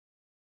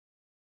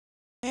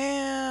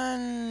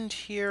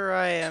here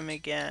I am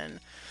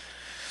again.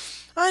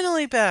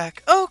 Finally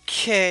back.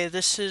 Okay,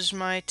 this is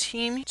my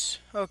team.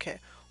 Okay,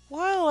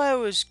 while I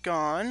was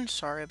gone,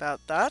 sorry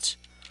about that,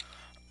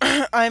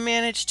 I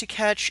managed to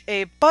catch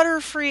a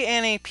Butterfree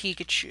and a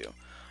Pikachu.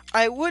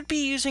 I would be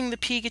using the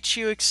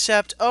Pikachu,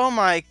 except, oh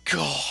my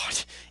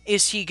god,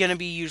 is he gonna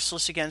be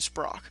useless against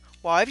Brock.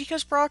 Why?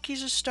 Because Brock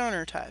uses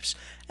stoner types.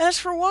 As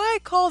for why I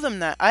call them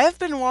that, I have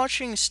been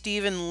watching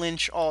Stephen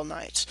Lynch all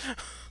night.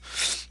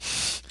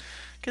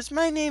 Because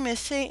my name is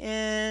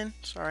Satan.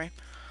 Sorry.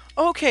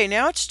 Okay,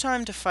 now it's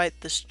time to fight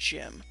this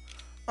gym.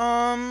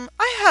 I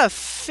have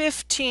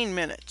 15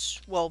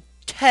 minutes. Well,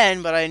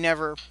 10, but I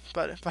never,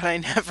 but I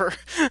never,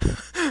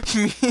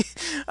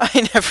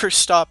 I never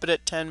stop it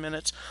at 10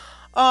 minutes.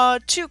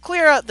 To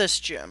clear out this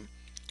gym,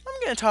 I'm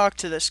gonna talk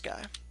to this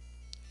guy.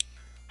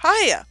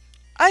 Hiya!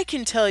 I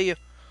can tell you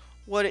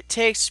what it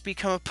takes to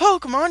become a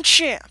Pokemon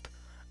champ.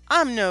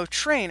 I'm no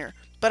trainer,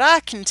 but I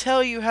can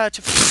tell you how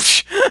to...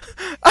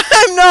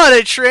 I'm not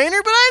a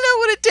trainer, but I know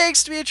what it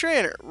takes to be a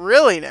trainer.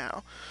 Really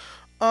now.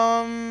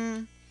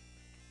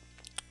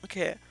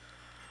 Okay.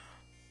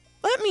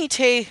 Let me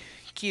take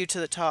you to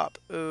the top.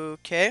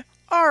 Okay.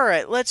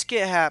 Alright, let's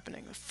get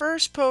happening. The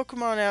first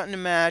Pokemon out in the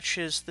match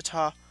is the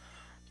top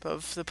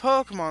of the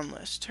Pokemon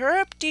list.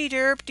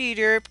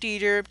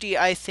 Herp-dee-derp-dee-derp-dee-derp-dee.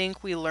 I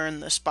think we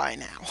learned this by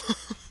now.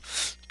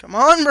 Come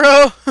on,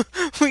 bro.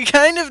 We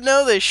kind of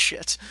know this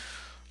shit.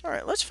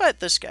 Alright, let's fight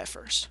this guy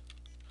first.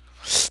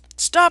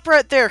 Stop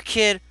right there,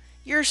 kid.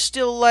 You're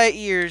still light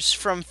years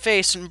from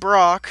facing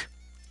Brock.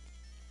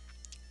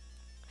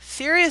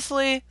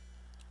 Seriously,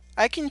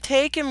 I can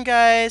take him,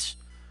 guys.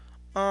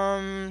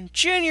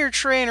 Junior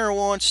Trainer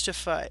wants to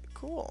fight.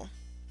 Cool.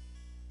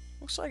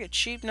 Looks like a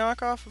cheap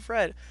knockoff of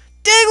Red.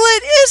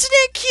 Diglett, isn't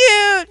it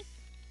cute?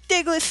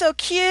 Diglett's so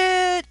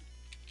cute.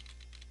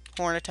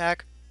 Horn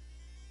attack.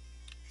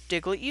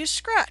 Diglett used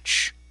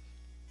Scratch.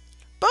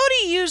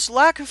 Bodhi used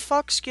Lack of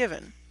Fucks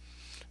Given.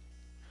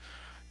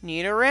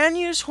 Nidoran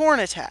used Horn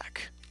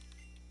attack.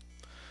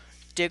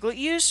 Diglett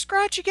used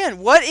Scratch again.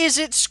 What is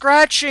it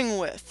scratching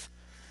with?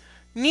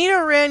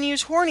 Nidoran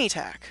used Horn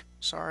attack.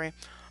 Sorry.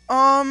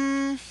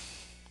 And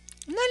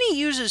then he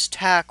uses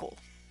Tackle.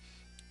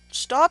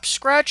 Stop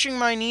scratching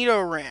my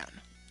Nidoran.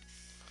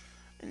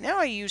 And now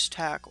I use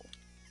Tackle.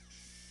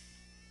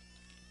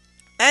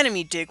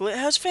 Enemy Diglett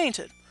has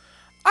fainted.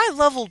 I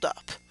leveled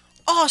up.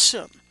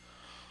 Awesome.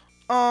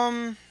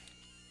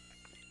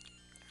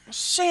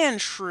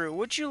 Sandshrew,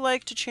 would you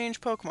like to change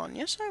Pokemon?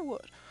 Yes, I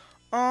would.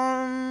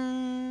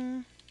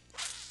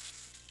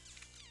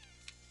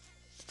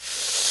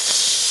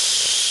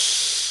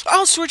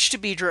 I'll switch to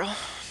Beedrill.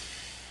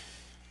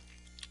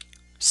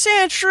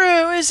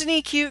 Sandshrew, isn't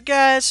he cute,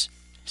 guys?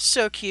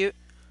 So cute.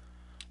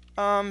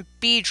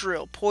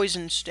 Beedrill,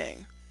 Poison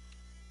Sting.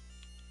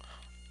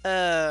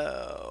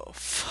 Oh,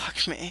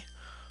 fuck me.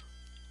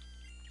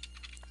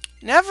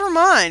 Never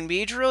mind,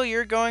 Beedrill,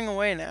 you're going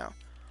away now.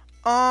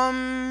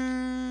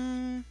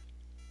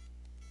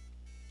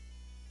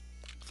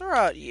 Throw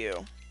out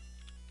you.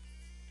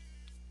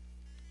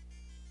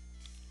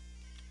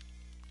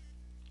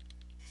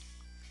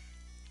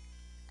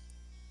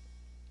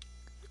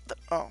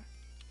 Oh.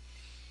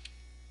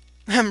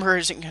 Ember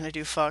isn't gonna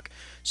do fuck.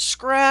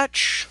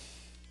 Scratch.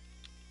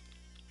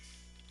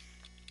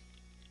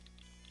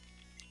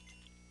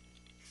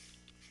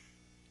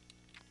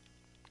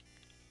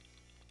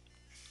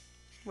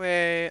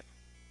 Wait.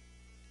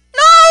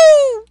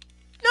 No!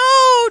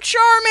 No,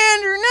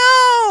 Charmander,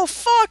 no!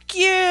 Fuck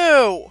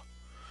you!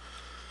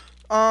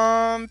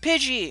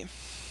 Pidgey.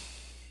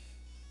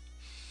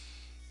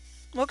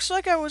 Looks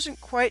like I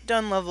wasn't quite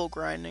done level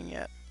grinding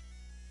yet.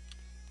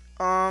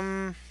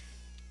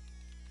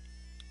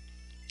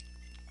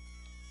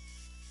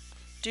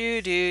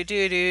 Do do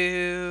do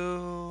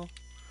do.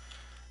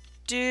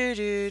 Do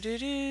do do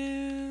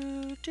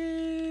do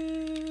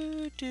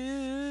do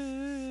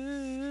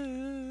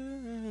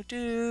do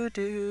do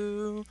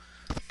do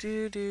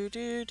do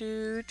do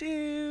do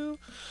do.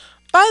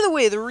 By the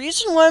way, the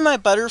reason why my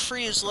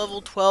Butterfree is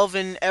level 12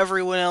 and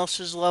everyone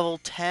else is level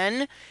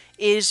 10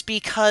 is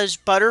because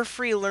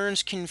Butterfree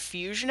learns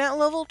Confusion at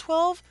level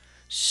 12,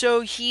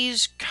 so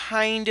he's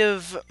kind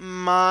of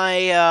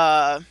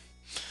my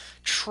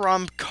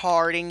trump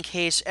card in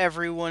case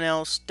everyone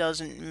else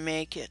doesn't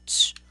make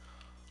it.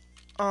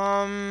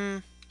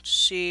 Let's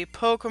see,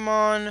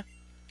 Pokemon.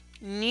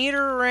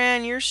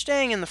 Nidoran, you're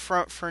staying in the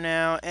front for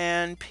now,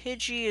 and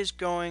Pidgey is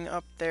going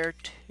up there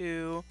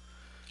too.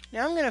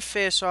 Now I'm going to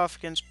face off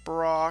against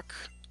Brock.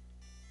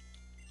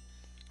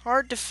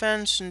 Hard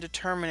defense and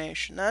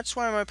determination. That's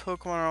why my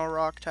Pokemon are all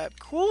rock type.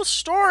 Cool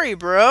story,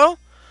 bro.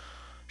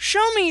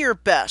 Show me your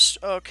best.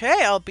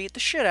 Okay, I'll beat the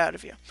shit out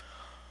of you.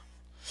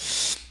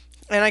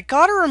 And I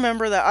gotta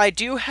remember that I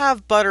do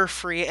have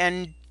Butterfree,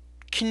 and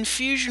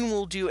Confusion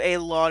will do a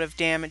lot of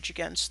damage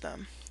against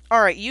them.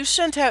 Alright, you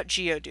sent out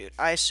Geodude.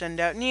 I send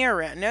out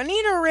Nidoran. Now,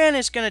 Nidoran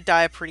is gonna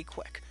die pretty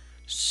quick.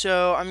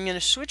 So, I'm gonna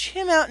switch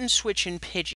him out and switch in Pidgey.